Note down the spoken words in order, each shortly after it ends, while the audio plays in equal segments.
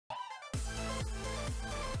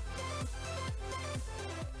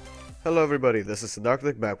Hello everybody, this is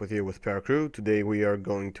Darklick back with you with Paracrew. Today we are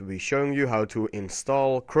going to be showing you how to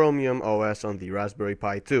install Chromium OS on the Raspberry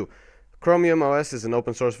Pi 2. Chromium OS is an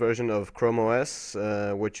open source version of Chrome OS,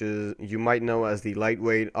 which is you might know as the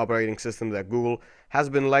lightweight operating system that Google has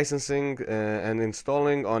been licensing and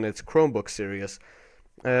installing on its Chromebook series.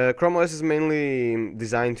 Chrome OS is mainly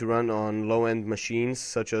designed to run on low-end machines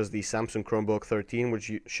such as the Samsung Chromebook 13,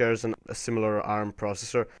 which shares a similar ARM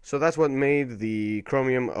processor. So that's what made the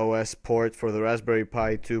Chromium OS port for the Raspberry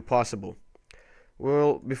Pi 2 possible.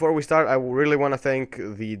 Well, before we start, I really want to thank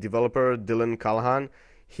the developer Dylan Callahan.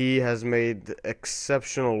 He has made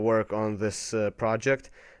exceptional work on this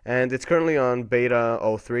project, and it's currently on beta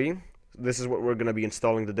 03. This is what we're going to be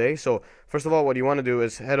installing today. So first of all, what you want to do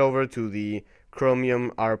is head over to the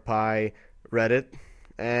Chromium RPi Reddit,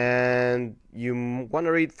 and you want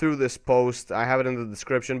to read through this post. I have it in the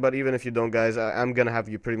description, but even if you don't, guys, I'm gonna have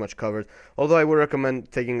you pretty much covered, although I would recommend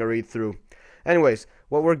taking a read through. Anyways,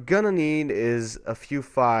 what we're gonna need is a few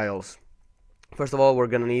files. First of all, we're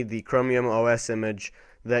gonna need the Chromium OS image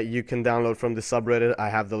that you can download from the subreddit. I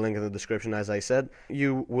have the link in the description, as I said.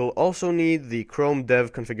 You will also need the Chrome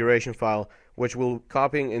dev configuration file, which we'll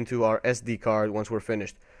copy into our SD card once we're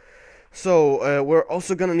finished. So we're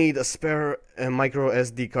also gonna need a spare micro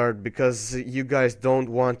SD card because you guys don't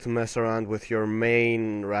want to mess around with your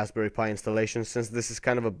main Raspberry Pi installation, since this is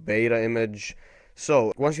kind of a beta image.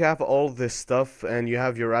 So once you have all this stuff and you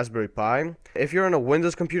have your Raspberry Pi, if you're on a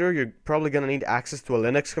Windows computer, you're probably gonna need access to a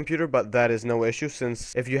Linux computer, but that is no issue,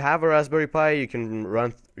 since if you have a Raspberry Pi, you can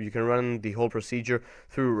run the whole procedure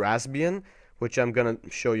through Raspbian, which I'm gonna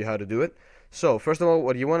show you how to do it. So first of all,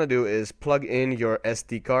 what you want to do is plug in your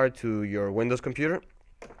SD card to your Windows computer,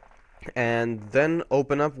 and then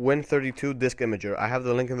open up Win32Disk Imager. I have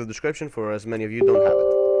the link in the description for as many of you don't have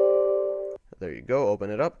it. There you go, open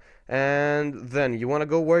it up, and then you want to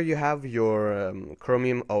go where you have your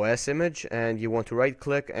Chromium OS image, and you want to right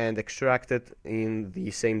click and extract it in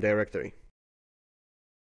the same directory.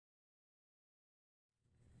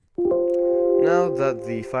 Now that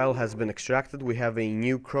the file has been extracted, we have a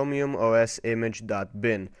new Chromium OS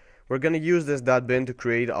image.bin. We're going to use this .bin to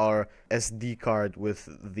create our SD card with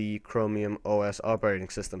the Chromium OS operating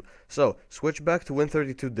system. So switch back to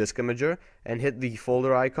Win32Disk Imager and hit the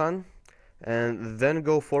folder icon, and then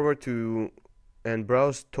go forward to and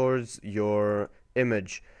browse towards your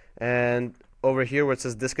image. And over here where it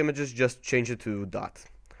says disk images, just change it to dot.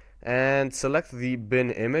 And select the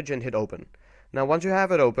bin image and hit open. Now once you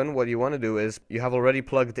have it open, what you want to do is, you have already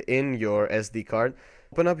plugged in your SD card,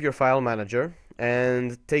 open up your file manager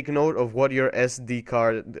and take note of what your SD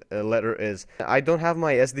card letter is. I don't have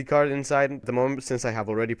my SD card inside at the moment since I have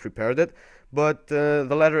already prepared it, but the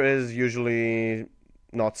letter is usually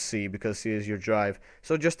not C, because C is your drive.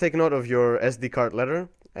 So just take note of your SD card letter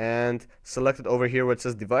and select it over here where it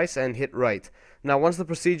says device and hit right. Now once the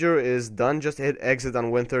procedure is done, just hit exit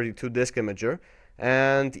on Win32Disk Imager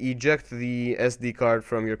and eject the SD card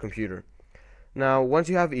from your computer. Now once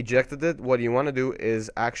you have ejected it, what you want to do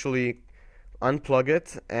is actually unplug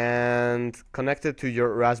it and connect it to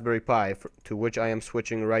your Raspberry Pi, to which I am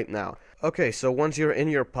switching right now. Okay, so once you're in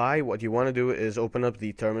your Pi, what you want to do is open up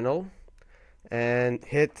the terminal and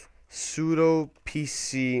hit sudo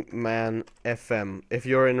pcman fm if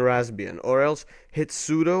you're in Raspbian, or else hit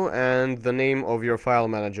sudo and the name of your file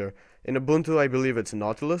manager. In Ubuntu, I believe it's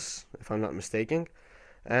Nautilus, if I'm not mistaken.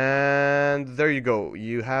 And there you go.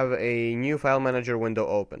 You have a new file manager window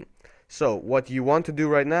open. So what you want to do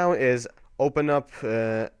right now is open up,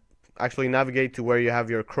 actually navigate to where you have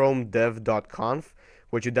your chromedev.conf,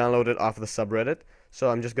 which you downloaded off the subreddit. So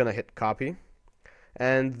I'm just going to hit copy.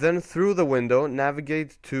 And then through the window,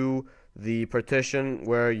 navigate to the partition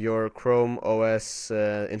where your Chrome OS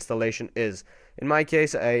installation is. In my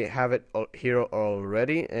case, I have it here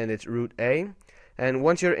already, and it's root A. And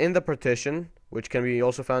once you're in the partition, which can be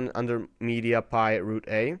also found under Media Pi root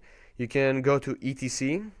A, you can go to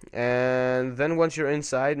etc, and then once you're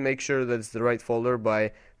inside, make sure that it's the right folder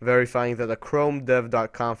by verifying that a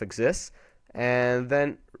chromedev.conf exists, and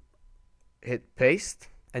then hit paste,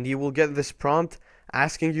 and you will get this prompt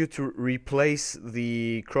asking you to replace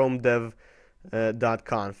the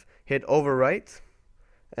chromedev.conf. Hit overwrite.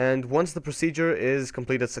 And once the procedure is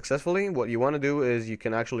completed successfully, what you want to do is you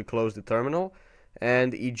can actually close the terminal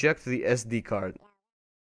and eject the SD card.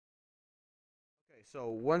 Okay, so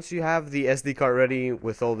once you have the SD card ready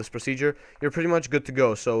with all this procedure, you're pretty much good to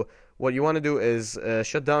go. So what you want to do is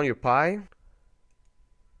shut down your Pi.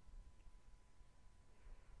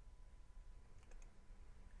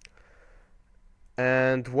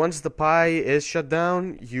 And once the Pi is shut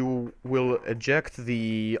down, you will eject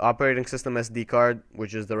the operating system SD card,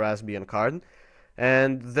 which is the Raspbian card,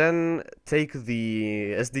 and then take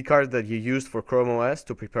the SD card that you used for Chrome OS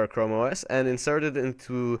to prepare Chrome OS and insert it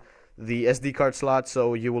into the SD card slot,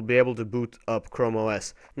 so you will be able to boot up Chrome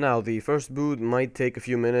OS. Now, the first boot might take a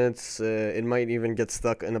few minutes, it might even get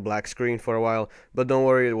stuck in a black screen for a while, but don't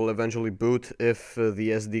worry, it will eventually boot if the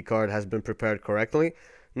SD card has been prepared correctly.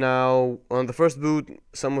 Now, on the first boot,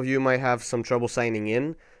 some of you might have some trouble signing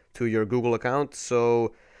in to your Google account,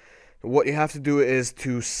 so what you have to do is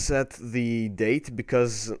to set the date,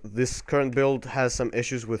 because this current build has some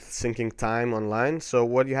issues with syncing time online. So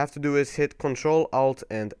what you have to do is hit Ctrl, Alt,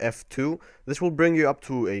 and F2. This will bring you up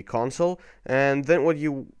to a console, and then what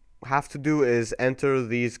you have to do is enter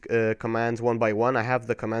these commands one by one. I have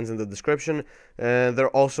the commands in the description. They're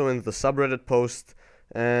also in the subreddit post,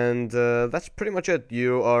 and that's pretty much it.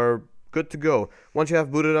 You are good to go. Once you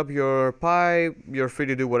have booted up your Pi, you're free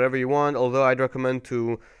to do whatever you want, although I'd recommend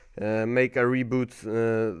to make a reboot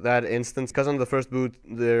that instance, because on the first boot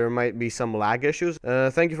there might be some lag issues.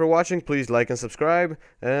 Thank you for watching. Please like and subscribe.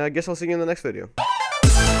 I guess I'll see you in the next video.